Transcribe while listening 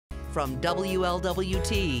From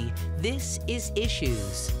WLWT, this is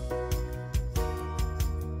Issues.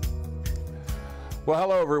 Well,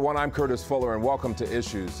 hello everyone, I'm Courtis Fuller and welcome to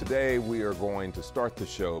Issues. Today we are going to start the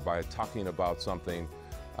show by talking about something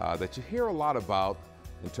that you hear a lot about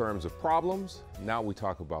in terms of problems. Now we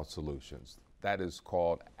talk about solutions. That is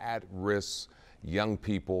called at-risk young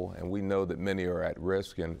people, and we know that many are at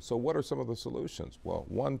risk. And so what are some of the solutions? Well,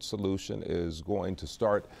 one solution is going to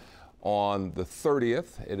start on the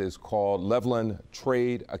 30th. It is called Leveland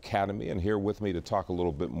Trade Academy, and here with me to talk a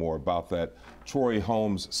little bit more about that, Troy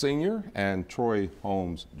Holmes Sr. and Troy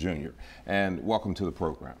Holmes Jr. And welcome to the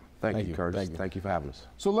program. Thank you, Curtis. Thank you for having us.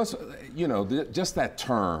 So let's, just that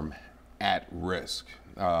term, at risk.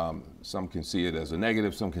 Some can see it as a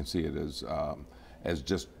negative, some can see it as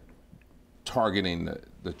just targeting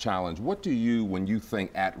the challenge. What do you, when you think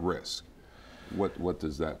at risk, what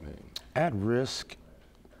does that mean? At risk,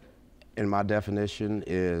 in my definition,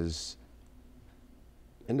 is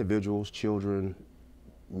individuals, children,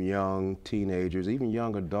 young teenagers, even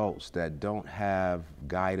young adults that don't have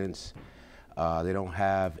guidance, they don't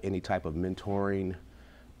have any type of mentoring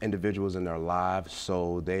individuals in their lives,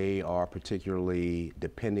 so they are particularly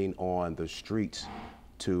depending on the streets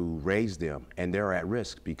to raise them, and they're at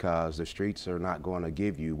risk because the streets are not going to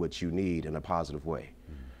give you what you need in a positive way.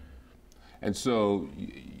 And so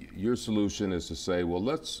your solution is to say, well,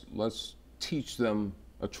 let's teach them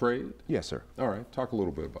a trade? Yes, sir. All right, talk a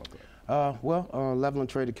little bit about that. Leveland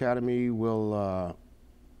Trade Academy will,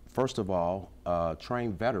 first of all,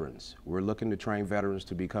 train veterans. We're looking to train veterans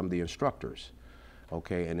to become the instructors.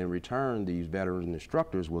 Okay, and in return, these veteran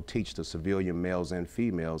instructors will teach the civilian males and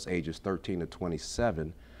females ages 13 to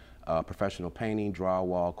 27 professional painting,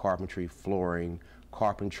 drywall, carpentry, flooring,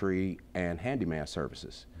 carpentry, and handyman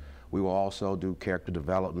services. We will also do character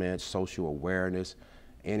development, social awareness,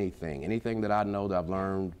 anything that I know that I've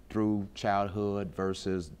learned through childhood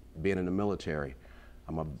versus being in the military.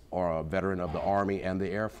 I'm a veteran of the Army and the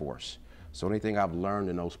Air Force. So anything I've learned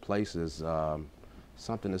in those places,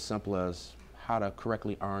 something as simple as how to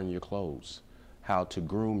correctly iron your clothes, how to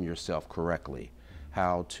groom yourself correctly,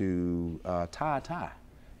 how to tie a tie,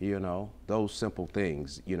 those simple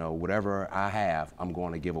things. Whatever I have, I'm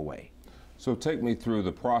going to give away. So take me through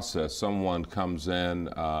the process. Someone comes in,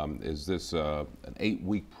 is this an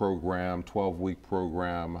 8-week program, 12-week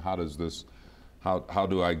program? How does this, how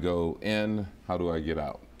do I go in? How do I get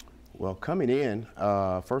out? Well, coming in,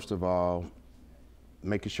 first of all,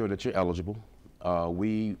 making sure that you're eligible.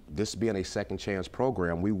 This being a second chance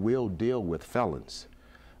program, we will deal with felons,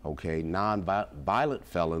 okay? Non-violent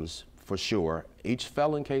felons for sure. Each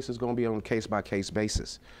felon case is going to be on a case-by-case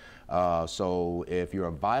basis. So if you're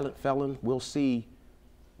a violent felon, we'll see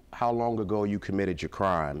how long ago you committed your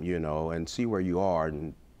crime, and see where you are,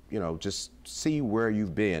 and, just see where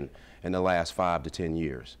you've been in the last 5 to 10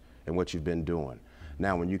 years and what you've been doing.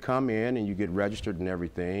 Now, when you come in and you get registered and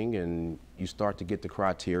everything and you start to get the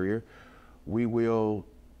criteria, we will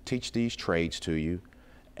teach these trades to you,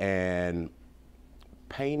 and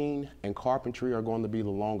painting and carpentry are going to be the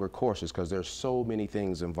longer courses because there's so many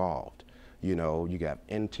things involved. You got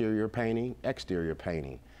interior painting, exterior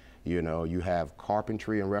painting. You have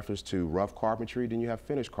carpentry in reference to rough carpentry, then you have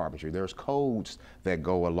finished carpentry. There's codes that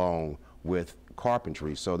go along with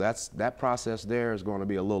carpentry. So that process there is going to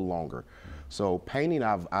be a little longer. So painting,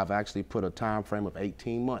 I've actually put a time frame of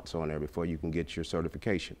 18 months on there before you can get your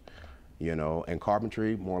certification. And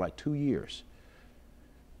carpentry, more like 2 years.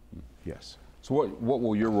 Yes. So what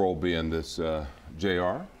will your role be in this,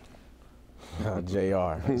 JR?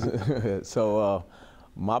 JR. So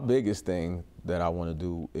my biggest thing that I want to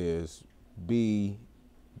do is be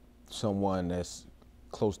someone that's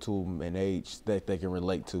close to them in age that they can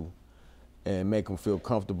relate to and make them feel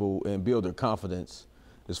comfortable and build their confidence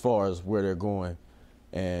as far as where they're going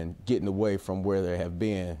and getting away from where they have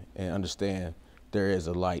been and understand there is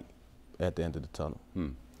a light at the end of the tunnel.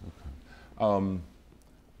 Okay.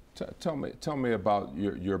 Tell me about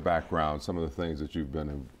your background, some of the things that you've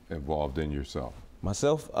been involved in yourself.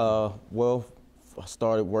 Myself, well, I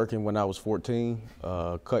started working when I was 14,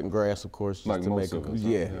 cutting grass, of course. Like most of us.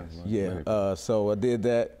 Yeah. So I did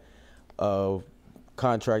that,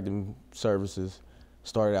 contracting services,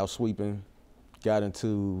 started out sweeping, got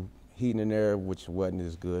into heating and air, which wasn't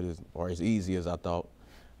as good or as easy as I thought.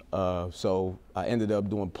 So I ended up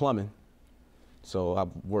doing plumbing. So I've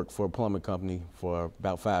worked for a plumbing company for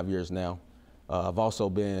about 5 years now. I've also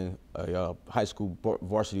been a high school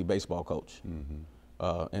varsity baseball coach in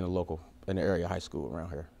the area high school around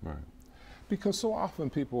here. Right. Because so often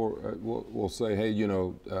people will say, hey,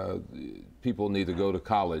 people need to go to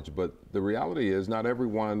college, but the reality is not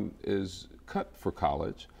everyone is cut for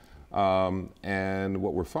college. And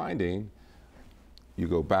what we're finding, you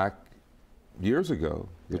go back years ago,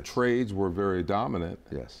 the trades were very dominant.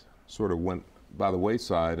 Yes. Sort of went by the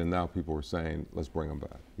wayside, and now people are saying, let's bring them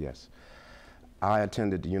back. Yes. I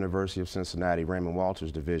attended the University of Cincinnati Raymond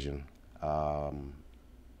Walters Division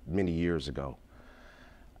many years ago.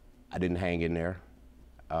 I didn't hang in there.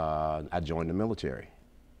 I joined the military,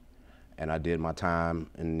 and I did my time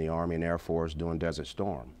in the Army and Air Force doing Desert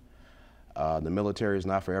Storm. The military is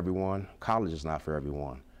not for everyone. College is not for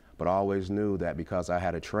everyone. But I always knew that because I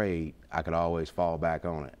had a trade, I could always fall back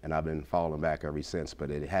on it. And I've been falling back ever since.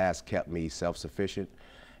 But it has kept me self-sufficient,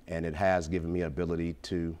 and it has given me ability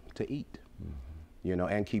to eat, you know,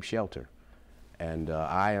 and keep shelter. And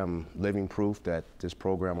I am living proof that this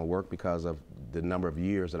program will work because of the number of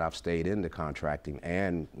years that I've stayed into contracting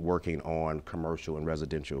and working on commercial and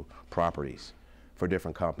residential properties for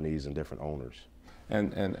different companies and different owners.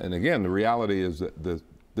 And again, the reality is that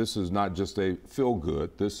this is not just a feel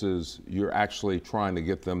good. This is, you're actually trying to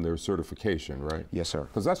get them their certification, right? Yes, sir.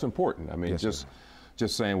 Because that's important. I mean, Yes,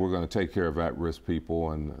 just saying we're going to take care of at-risk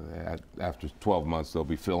people, and after 12 months they'll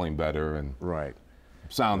be feeling better and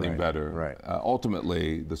sounding better. Right.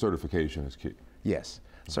 Ultimately, the certification is key. Yes.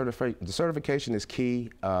 The certification is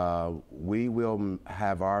key. We will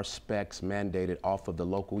have our specs mandated off of the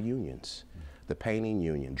local unions, the painting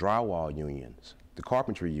union, drywall unions, the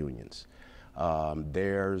carpentry unions.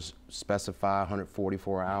 There's specified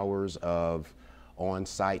 144 hours of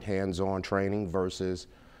on-site hands-on training versus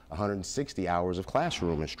 160 hours of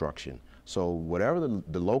classroom instruction. So whatever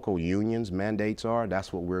the local unions' mandates are,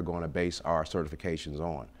 that's what we're going to base our certifications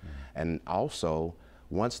on. And also,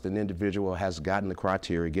 once an individual has gotten the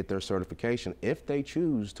criteria, get their certification, if they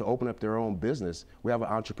choose to open up their own business, we have an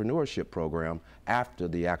entrepreneurship program after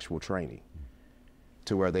the actual training,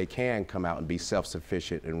 to where they can come out and be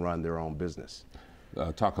self-sufficient and run their own business.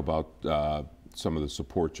 Talk about some of the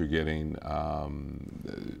support you're getting,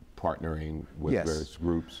 partnering with various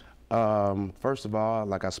groups. First of all,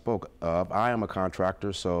 like I spoke of, I am a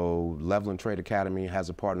contractor, so Leveland Trade Academy has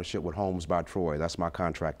a partnership with Homes by Troy. That's my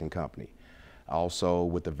contracting company. Also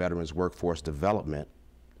with the Veterans Workforce Development,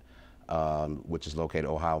 which is located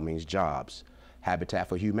Ohio Means Jobs. Habitat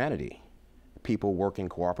for Humanity, people working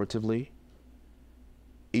cooperatively,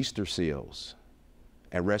 Easter Seals,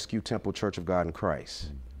 and Rescue Temple Church of God in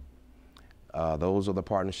Christ. Those are the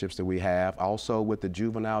partnerships that we have. Also with the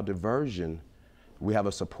Juvenile Diversion, we have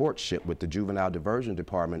a support ship with the Juvenile Diversion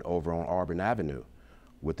Department over on Auburn Avenue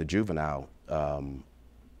with the juvenile,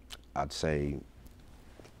 I'd say,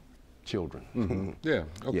 children. Yeah,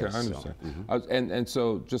 okay, Yes, I understand. And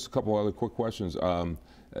so just a couple other quick questions.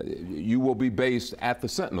 You will be based at the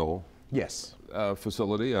Sentinel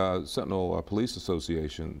facility, Sentinel Police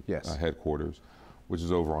Association headquarters, which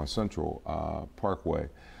is over on Central Parkway.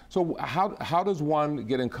 So how does one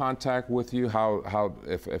get in contact with you?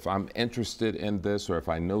 If I'm interested in this, or if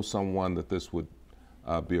I know someone that this would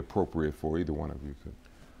be appropriate for, either one of you could.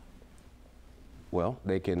 Well,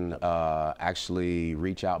 they can actually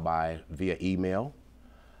reach out via email.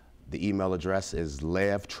 The email address is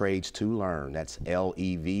levtrades2learn. That's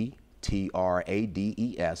LEVTRADES,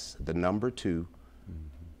 the number 2,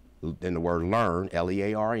 and the word learn,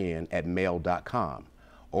 LEARN, at mail.com.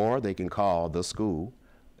 Or they can call the school,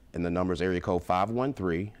 and the number is area code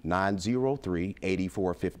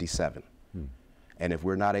 513-903-8457. And if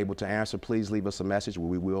we're not able to answer, please leave us a message.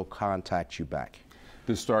 We will contact you back.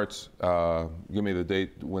 This starts, give me the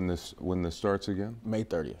date when this starts again? May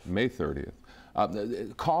 30th. May 30th.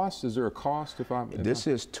 Cost, is there a cost if I'm? This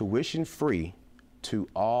is tuition free to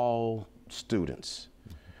all students.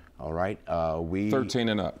 All right. 13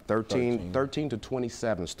 and up. 13 to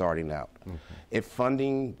 27 starting out. If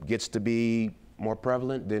funding gets to be more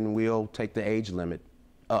prevalent, then we'll take the age limit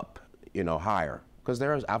up, higher. Because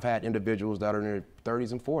I've had individuals that are in their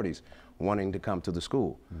 30s and 40s wanting to come to the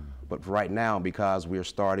school. But right now, because we're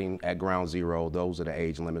starting at ground zero, those are the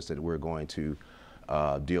age limits that we're going to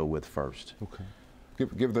deal with first. Okay.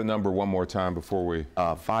 Give the number one more time before we...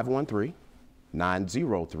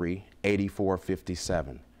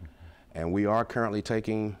 513-903-8457. And we are currently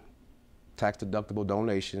taking tax-deductible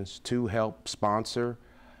donations to help sponsor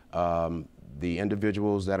the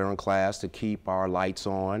individuals that are in class to keep our lights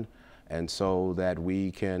on, and so that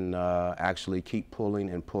we can actually keep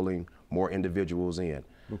pulling more individuals in.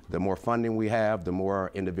 The more funding we have, the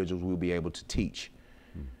more individuals we'll be able to teach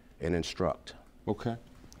and instruct. Okay.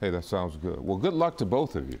 Hey, that sounds good. Well, good luck to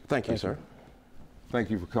both of you. Thank you, sir. Thank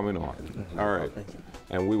you for coming on. All right.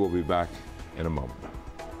 And we will be back in a moment.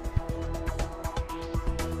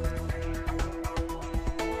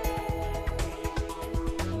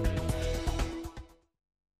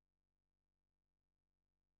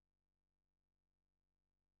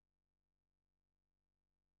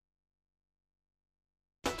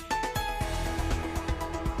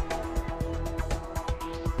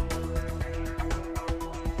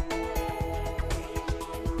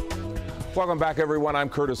 Welcome back, everyone. I'm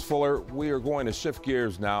Courtis Fuller. We are going to shift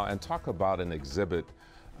gears now and talk about an exhibit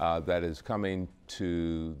that is coming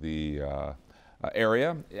to the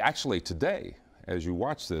area. Actually, today, as you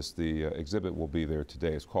watch this, the exhibit will be there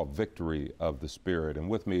today. It's called Victory of the Spirit. And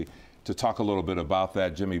with me to talk a little bit about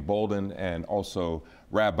that, Jimmy Bolden and also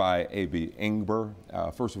Rabbi A.B. Ingber.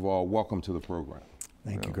 First of all, welcome to the program.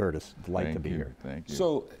 Thank you, Courtis. Delight to be here. Thank you.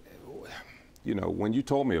 So, you know, when you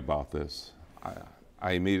told me about this,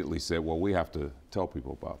 I immediately said, well, we have to tell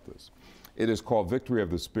people about this. It is called Victory of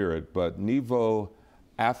the Spirit, but Nevo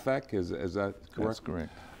Afek, is that correct? That's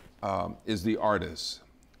correct. Is the artist.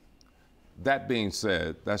 That being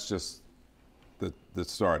said, that's just the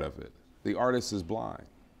start of it. The artist is blind.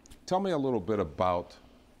 Tell me a little bit about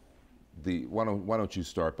why don't you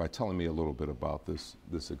start by telling me a little bit about this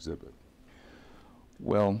exhibit?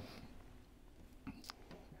 Well,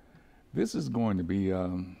 this is going to be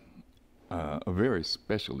a very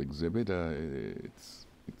special exhibit.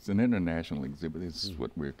 It's an international exhibit. This is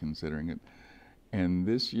what we're considering it. And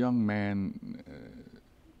this young man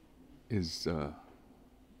is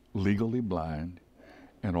legally blind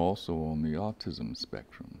and also on the autism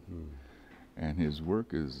spectrum. And his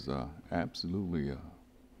work is absolutely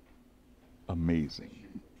amazing,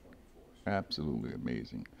 absolutely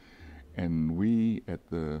amazing. And we at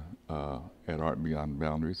Art Beyond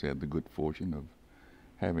Boundaries had the good fortune of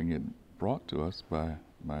having it brought to us by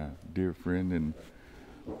my dear friend and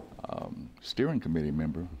steering committee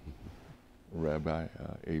member, Rabbi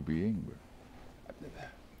A.B. Ingber.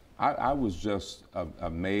 I was just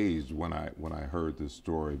amazed when I heard this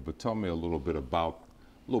story. But tell me a little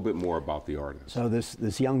bit more about the artist. So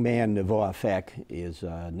this young man, Nevo Afek, is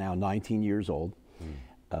now 19 years old.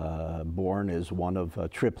 Born as one of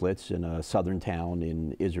triplets in a southern town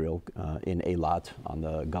in Israel, in Eilat, on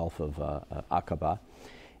the Gulf of Aqaba.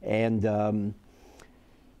 And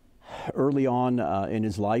early on in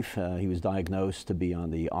his life, he was diagnosed to be on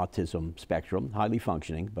the autism spectrum, highly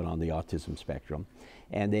functioning, but on the autism spectrum.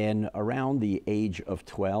 And then around the age of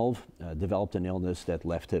 12, developed an illness that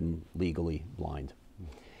left him legally blind.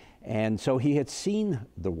 And so he had seen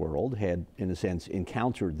the world, had, in a sense,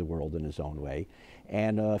 encountered the world in his own way.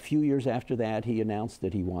 And a few years after that, he announced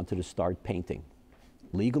that he wanted to start painting.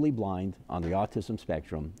 Legally blind, on the autism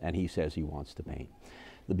spectrum, and he says he wants to paint.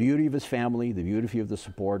 The beauty of his family, the beauty of the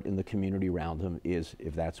support in the community around him is,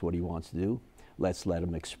 if that's what he wants to do, let's let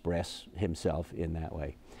him express himself in that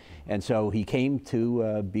way. And so he came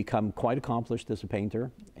to become quite accomplished as a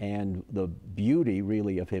painter. And the beauty,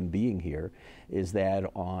 really, of him being here is that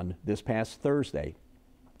on this past Thursday,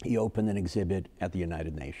 he opened an exhibit at the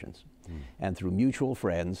United Nations. And through mutual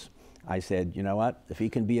friends, I said, you know what, if he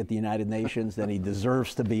can be at the United Nations, then he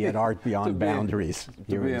deserves to be at Art Beyond Boundaries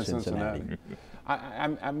here in Cincinnati.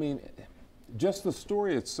 I mean, just the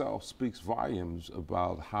story itself speaks volumes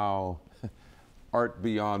about how Art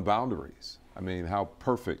Beyond Boundaries, I mean, how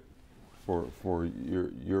perfect for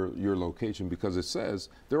your location, because it says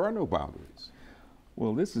there are no boundaries.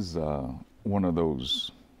 Well, this is one of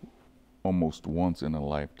those almost once in a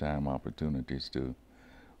lifetime opportunities to,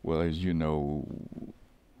 well, as you know,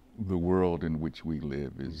 the world in which we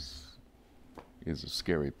live is a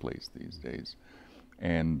scary place these days.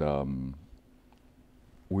 And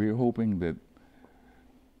we're hoping that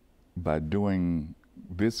by doing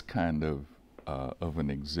this kind of an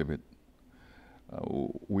exhibit,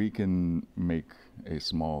 we can make a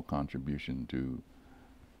small contribution to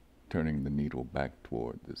turning the needle back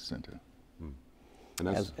toward this center. And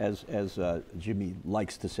as Jimmy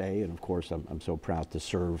likes to say, and of course I'm so proud to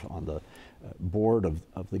serve on the board of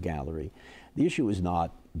the gallery, the issue is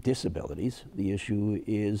not disabilities, the issue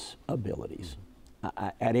is abilities.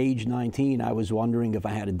 At age 19, I was wondering if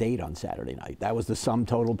I had a date on Saturday night. That was the sum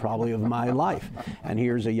total probably of my life. And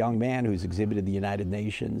here's a young man who's exhibited the United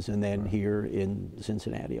Nations and then here in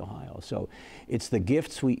Cincinnati, Ohio. So it's the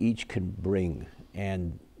gifts we each can bring.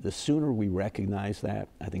 And the sooner we recognize that,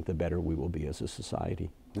 I think the better we will be as a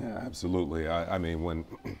society. Yeah, absolutely. I mean,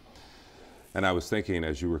 and I was thinking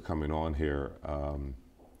as you were coming on here,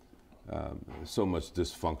 so much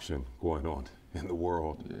dysfunction going on in the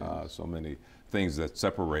world, so many things that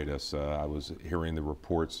separate us. I was hearing the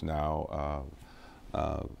reports now,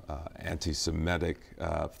 anti-Semitic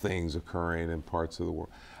things occurring in parts of the world.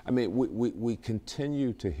 I mean, we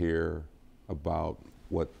continue to hear about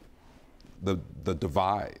what the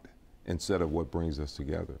divide instead of what brings us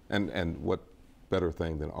together. And what better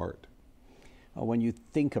thing than art? When you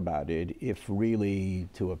think about it, if really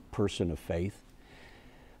to a person of faith,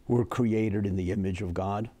 we're created in the image of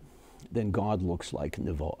God, then God looks like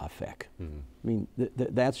Nevo Afek. I mean,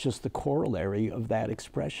 that's just the corollary of that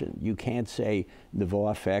expression. You can't say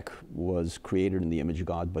Nevo Afek was created in the image of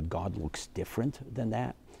God, but God looks different than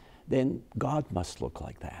that. Then God must look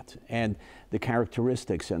like that. And the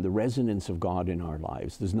characteristics and the resonance of God in our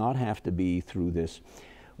lives does not have to be through this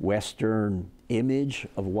Western image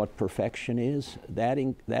of what perfection is.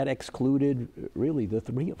 That excluded really the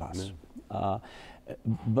three of us.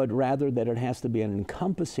 But rather that it has to be an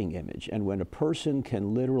encompassing image. And when a person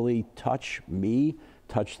can literally touch me,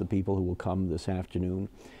 touch the people who will come this afternoon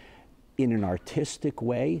in an artistic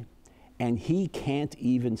way, and he can't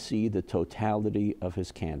even see the totality of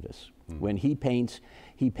his canvas. When he paints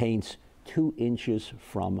 2 inches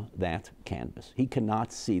from that canvas. He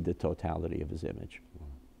cannot see the totality of his image.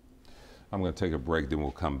 I'm going to take a break, then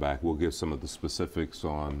we'll come back. We'll give some of the specifics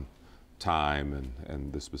on time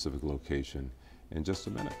and the specific location in just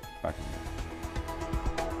a minute. Back in a minute.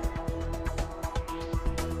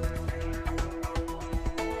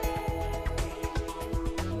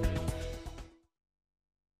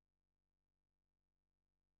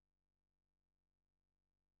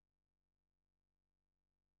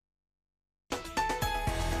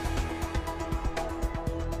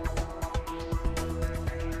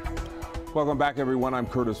 Welcome back, everyone. I'm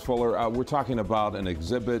Courtis Fuller. We're talking about an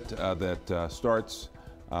exhibit that starts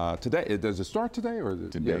today. Does it start today? Or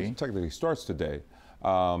today. Yeah, it technically starts today.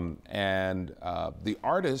 The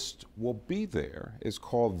artist will be there. It's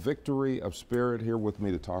called Victory of Spirit. Here with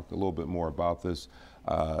me to talk a little bit more about this,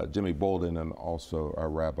 Jimmy Bolden and also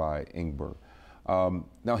Rabbi Ingber.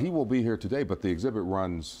 Now, he will be here today, but the exhibit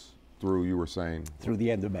runs through, you were saying? Through the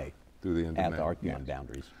end of May. Through the end of May. At the Art Beyond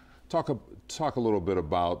Boundaries. Talk a little bit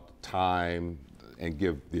about time and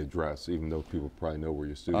give the address, even though people probably know where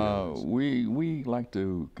your studio is. We like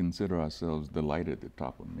to consider ourselves the light at the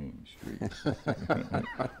top of Main Street.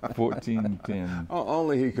 1410. Oh,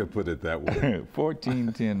 only he could put it that way.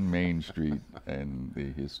 1410 Main Street and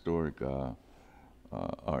the historic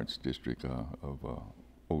arts district of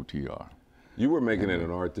OTR. You were making it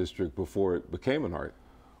an art district before it became an art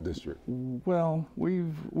district. Well,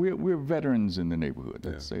 we're veterans in the neighborhood.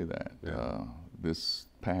 Let's say that. Yeah. This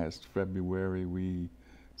past February, we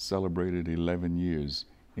celebrated 11 years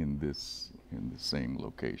in the same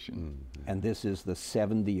location. And this is the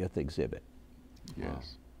 70th exhibit.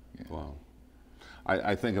 Yes. Wow. Yeah. Wow.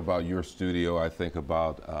 I think about your studio. I think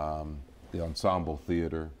about the ensemble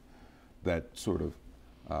theater that sort of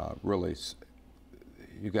really,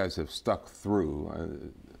 you guys have stuck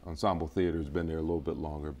through. Ensemble theater has been there a little bit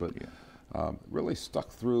longer, but really stuck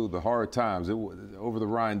through the hard times. Over the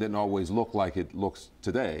Rhine didn't always look like it looks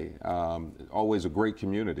today. Always a great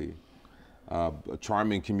community, a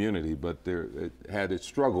charming community, but it had its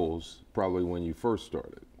struggles probably when you first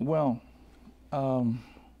started. Well,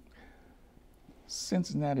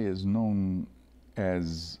 Cincinnati is known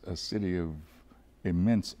as a city of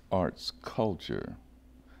immense arts culture,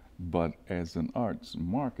 but as an arts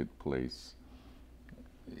marketplace,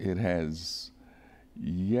 it has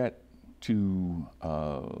yet to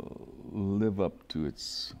live up to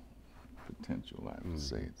its potential, I would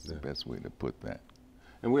say. It's the best way to put that.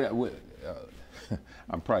 And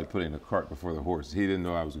I'm probably putting the cart before the horse. He didn't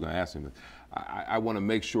know I was going to ask him. I want to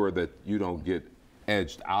make sure that you don't get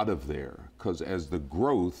edged out of there, because as the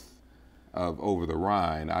growth of Over the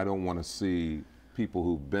Rhine, I don't want to see people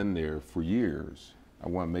who've been there for years. I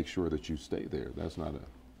want to make sure that you stay there. That's not a...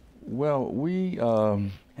 Well, we...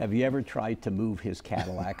 Have you ever tried to move his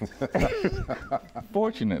Cadillac?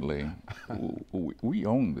 Fortunately, we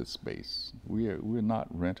own this space. We're not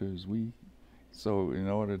renters. So in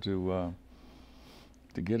order to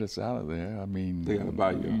get us out of there, I mean... They got to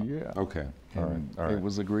buy you out. Yeah. Okay. All right. It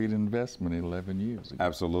was a great investment 11 years ago.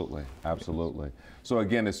 Absolutely. Absolutely. So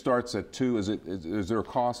again, it starts at 2. Is there a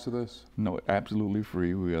cost to this? No, absolutely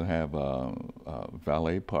free. We'll have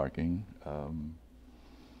valet parking,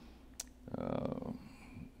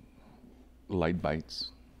 light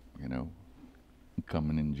bites, come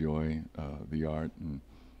and enjoy the art and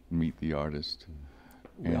meet the artist.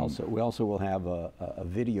 We also will have a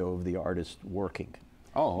video of the artist working.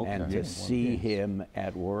 Oh, okay. And to see him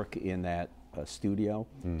at work in that studio,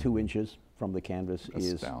 2 inches from the canvas,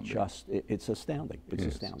 is just, it's astounding. It's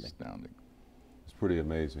astounding. It's pretty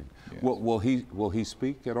amazing. Yes. Will he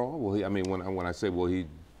speak at all? Will he? I mean, when I say will he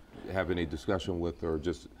have any discussion with, or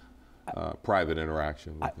just private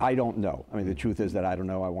interaction with I don't know. I mean, the truth is that I don't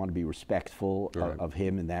know. I want to be respectful of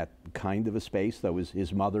him in that kind of a space. That was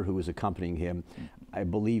his mother who was accompanying him. I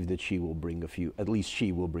believe that she will bring at least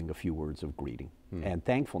she will bring a few words of greeting and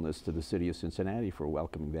thankfulness to the city of Cincinnati for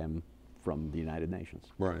welcoming them from the United Nations.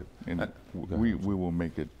 Right. And we will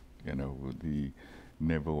make it you know, with the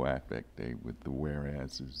Nevo Affect Day with the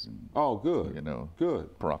whereases and Oh, good. you know,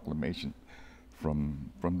 Good. proclamation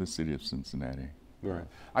from the city of Cincinnati. Right.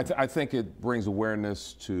 I think it brings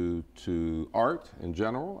awareness to art in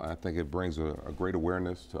general. I think it brings a great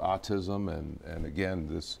awareness to autism, and again,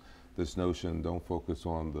 this notion, don't focus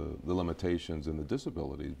on the limitations and the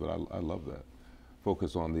disabilities, but I love that.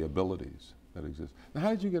 Focus on the abilities that exist. Now, how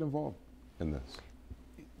did you get involved in this?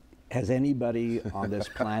 Has anybody on this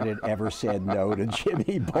planet ever said no to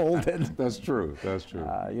Jimmy Bolden? That's true. That's true.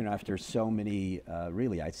 You know, after so many,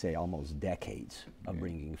 really, I'd say almost decades of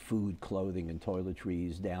bringing food, clothing, and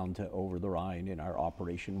toiletries down to Over the Rhine in our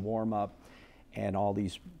Operation Warm Up, and all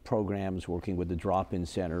these programs working with the Drop-In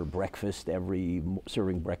Center,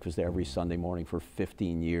 serving breakfast every Sunday morning for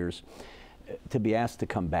 15 years. To be asked to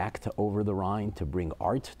come back to Over the Rhine to bring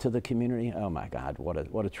art to the community, oh my God,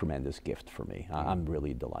 what a tremendous gift for me. I'm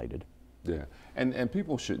really delighted. Yeah, and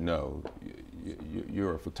people should know,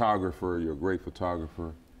 you're a photographer, you're a great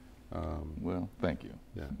photographer. Well, thank you.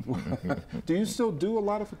 Yeah. Do you still do a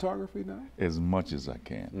lot of photography now? As much as I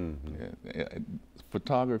can.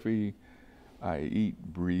 Photography, I eat,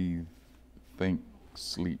 breathe, think,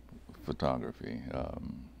 sleep photography.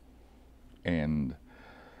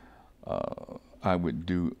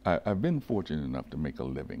 I've been fortunate enough to make a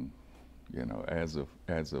living, you know, as a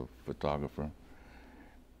photographer,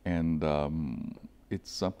 and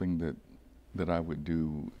it's something that I would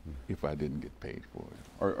do if I didn't get paid for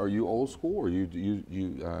it. Are you old school, or do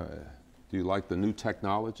you like the new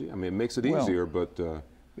technology? I mean, it makes it easier, but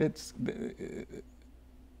it's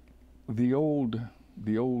the old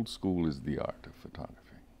school is the art of photography.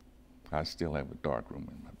 I still have a dark room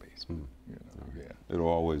in my basement. You know, yeah. It'll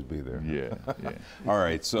always be there. Yeah, yeah. All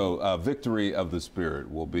right, so Victory of the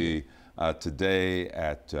Spirit will be today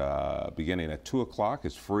at beginning at 2 o'clock.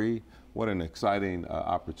 It's free. What an exciting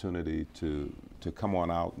opportunity to come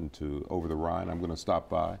on out and to Over the Rhine. I'm going to stop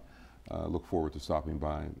by. Look forward to stopping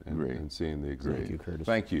by and seeing the exhibit. Thank you, Courtis.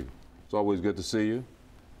 Thank you. It's always good to see you.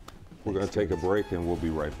 We're going to take a break and we'll be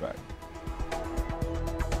right back.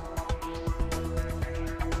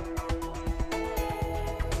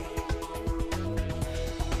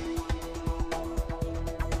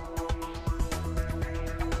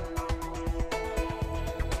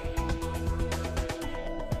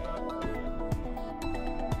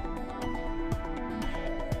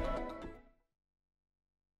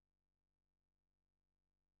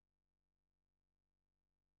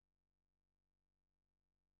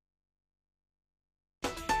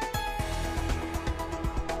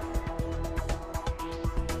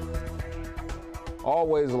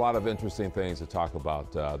 Always a lot of interesting things to talk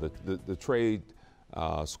about. The trade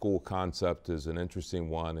school concept is an interesting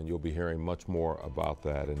one, and you'll be hearing much more about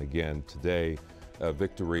that. And again, today,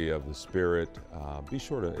 Victory of the Spirit. Be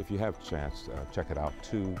sure to, if you have a chance, check it out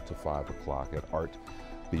 2 to 5 o'clock at Art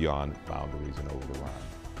Beyond Boundaries and Over the Rhine.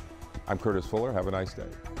 I'm Courtis Fuller. Have a nice day.